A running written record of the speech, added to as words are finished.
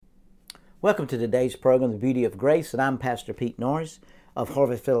Welcome to today's program, The Beauty of Grace, and I'm Pastor Pete Norris of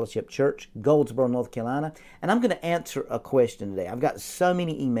Harvest Fellowship Church, Goldsboro, North Carolina, and I'm going to answer a question today. I've got so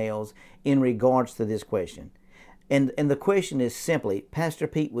many emails in regards to this question, and the question is simply, Pastor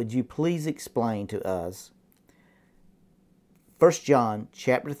Pete, would you please explain to us 1 John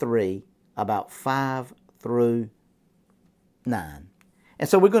chapter 3, about 5 through 9. And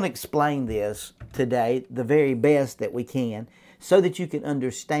so we're going to explain this today the very best that we can so that you can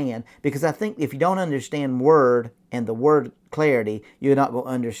understand, because I think if you don't understand word and the word clarity, you're not going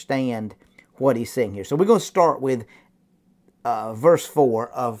to understand what he's saying here. So we're going to start with verse 4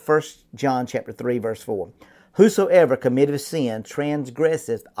 of 1 John chapter 3, verse 4. Whosoever committeth sin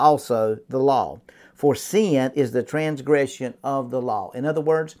transgresseth also the law, for sin is the transgression of the law. In other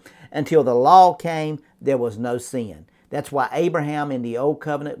words, until the law came, there was no sin. That's why Abraham in the Old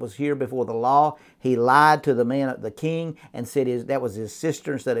Covenant was here before the law. He lied to the king, and said that was his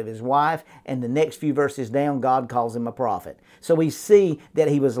sister instead of his wife. And the next few verses down, God calls him a prophet. So we see that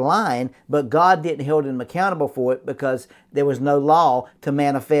he was lying, but God didn't hold him accountable for it because there was no law to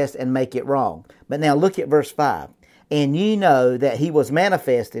manifest and make it wrong. But now look at verse 5. And ye know that he was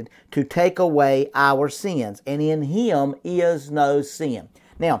manifested to take away our sins, and in him is no sin.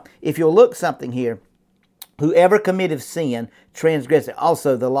 Now, if you'll look something here, whoever committeth sin transgresseth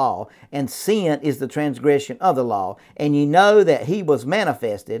also the law, and sin is the transgression of the law. And ye know that he was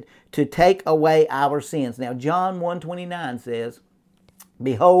manifested to take away our sins. Now John 1:29 says,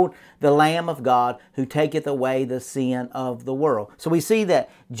 Behold the Lamb of God who taketh away the sin of the world. So we see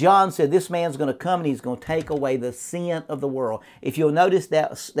that John said this man's going to come and he's going to take away the sin of the world. If you'll notice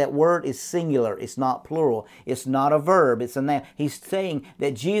that word is singular. It's not plural. It's not a verb. It's a noun. He's saying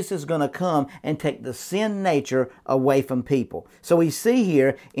that Jesus is going to come and take the sin nature away from people. So we see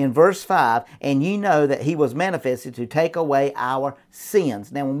here in verse 5, and ye know that he was manifested to take away our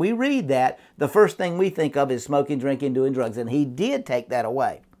sins. Now when we read that, the first thing we think of is smoking, drinking, doing drugs. And he did take that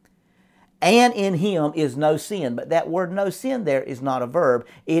away. And in him is no sin. But that word no sin there is not a verb.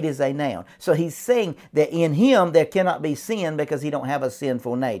 It is a noun. So he's saying that in him there cannot be sin because he don't have a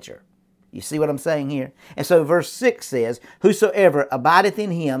sinful nature. You see what I'm saying here? And so verse 6 says, Whosoever abideth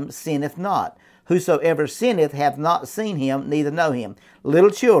in him sinneth not. Whosoever sinneth hath not seen him, neither know him. Little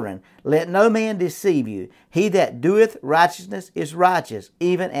children, let no man deceive you. He that doeth righteousness is righteous,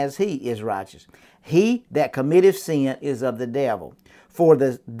 even as he is righteous. He that committeth sin is of the devil. For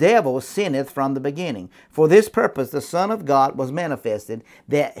the devil sinneth from the beginning. For this purpose the Son of God was manifested,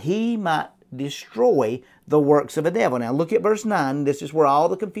 that he might destroy the works of the devil. Now look at verse 9. This is where all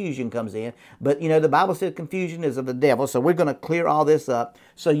the confusion comes in. But the Bible says confusion is of the devil. So we're going to clear all this up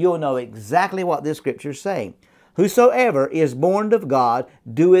so you'll know exactly what this scripture is saying. Whosoever is born of God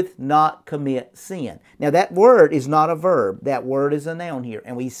doeth not commit sin. Now that word is not a verb. That word is a noun here.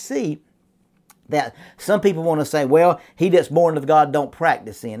 And we see that some people want to say, well, he that's born of God don't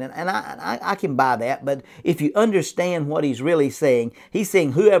practice sin. And I can buy that. But if you understand what he's really saying, he's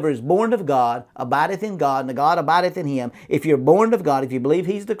saying whoever is born of God abideth in God, and God abideth in him. If you're born of God, if you believe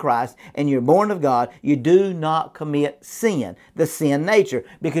he's the Christ, and you're born of God, you do not commit sin, the sin nature,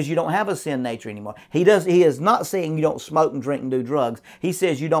 because you don't have a sin nature anymore. He is not saying you don't smoke and drink and do drugs. He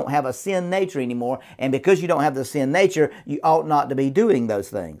says you don't have a sin nature anymore, and because you don't have the sin nature, you ought not to be doing those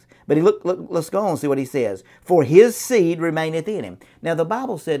things. But let's go on and see what he says. For his seed remaineth in him. Now the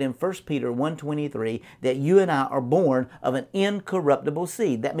Bible said in 1 Peter 1:23 that you and I are born of an incorruptible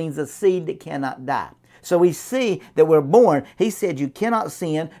seed. That means a seed that cannot die. So we see that we're born. He said you cannot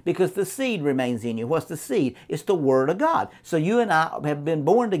sin because the seed remains in you. What's the seed? It's the Word of God. So you and I have been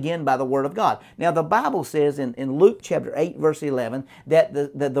born again by the Word of God. Now the Bible says in Luke chapter 8 verse 11 that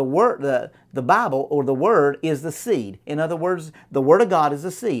the Bible or the Word is the seed. In other words, the Word of God is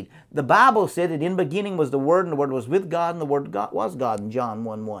the seed. The Bible said that in the beginning was the Word, and the Word was with God, and the Word of God was God in John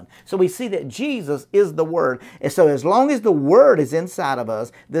 1:1. So we see that Jesus is the Word. And so as long as the Word is inside of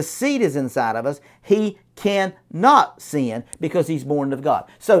us, the seed is inside of us, he cannot sin because he's born of God.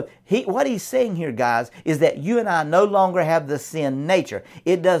 So what he's saying here, guys, is that you and I no longer have the sin nature.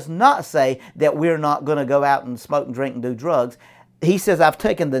 It does not say that we're not going to go out and smoke and drink and do drugs. He says, I've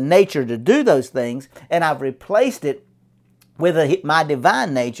taken the nature to do those things, and I've replaced it with my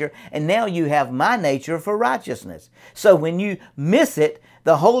divine nature, and now you have my nature for righteousness. So when you miss it,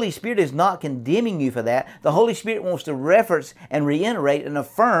 The Holy Spirit is not condemning you for that. The Holy Spirit wants to reference and reiterate and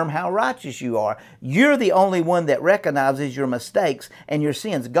affirm how righteous you are. You're the only one that recognizes your mistakes and your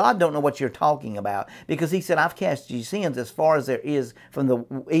sins. God don't know what you're talking about, because He said, I've cast your sins as far as there is from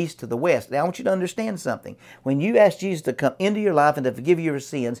the east to the west. Now I want you to understand something. When you ask Jesus to come into your life and to forgive you your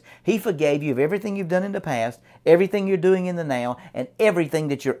sins, He forgave you of everything you've done in the past, everything you're doing in the now, and everything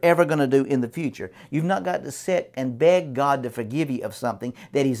that you're ever going to do in the future. You've not got to sit and beg God to forgive you of something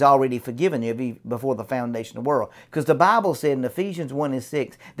that He's already forgiven you before the foundation of the world. Because the Bible said in Ephesians 1 and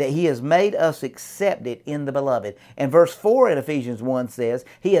 6 that He has made us accepted in the Beloved. And verse 4 in Ephesians 1 says,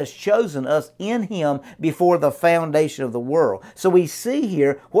 He has chosen us in Him before the foundation of the world. So we see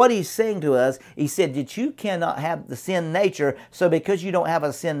here what He's saying to us. He said that you cannot have the sin nature, so because you don't have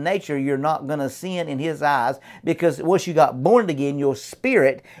a sin nature, you're not going to sin in His eyes, because once you got born again, your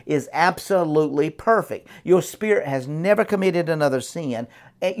spirit is absolutely perfect. Your spirit has never committed another sin.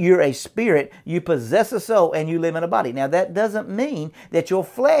 You're a spirit, you possess a soul, and you live in a body. Now, that doesn't mean that your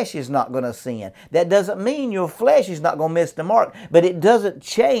flesh is not going to sin. That doesn't mean your flesh is not going to miss the mark. But it doesn't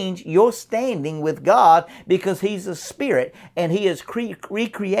change your standing with God, because He's a spirit, and He has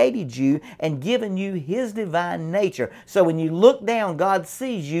recreated you and given you His divine nature. So when you look down, God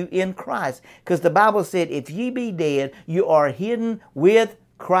sees you in Christ, because the Bible said, if ye be dead, you are hidden with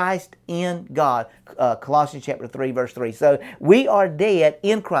Christ in God. Colossians chapter 3, verse 3. So we are dead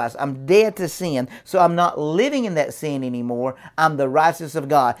in Christ. I'm dead to sin. So I'm not living in that sin anymore. I'm the righteousness of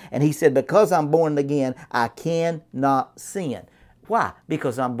God. And He said, because I'm born again, I cannot sin. Why?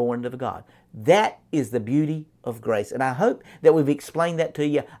 Because I'm born of God. That is the beauty of grace. And I hope that we've explained that to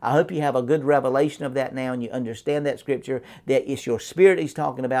you. I hope you have a good revelation of that now, and you understand that Scripture, that it's your spirit He's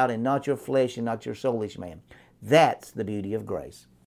talking about and not your flesh and not your soulish man. That's the beauty of grace.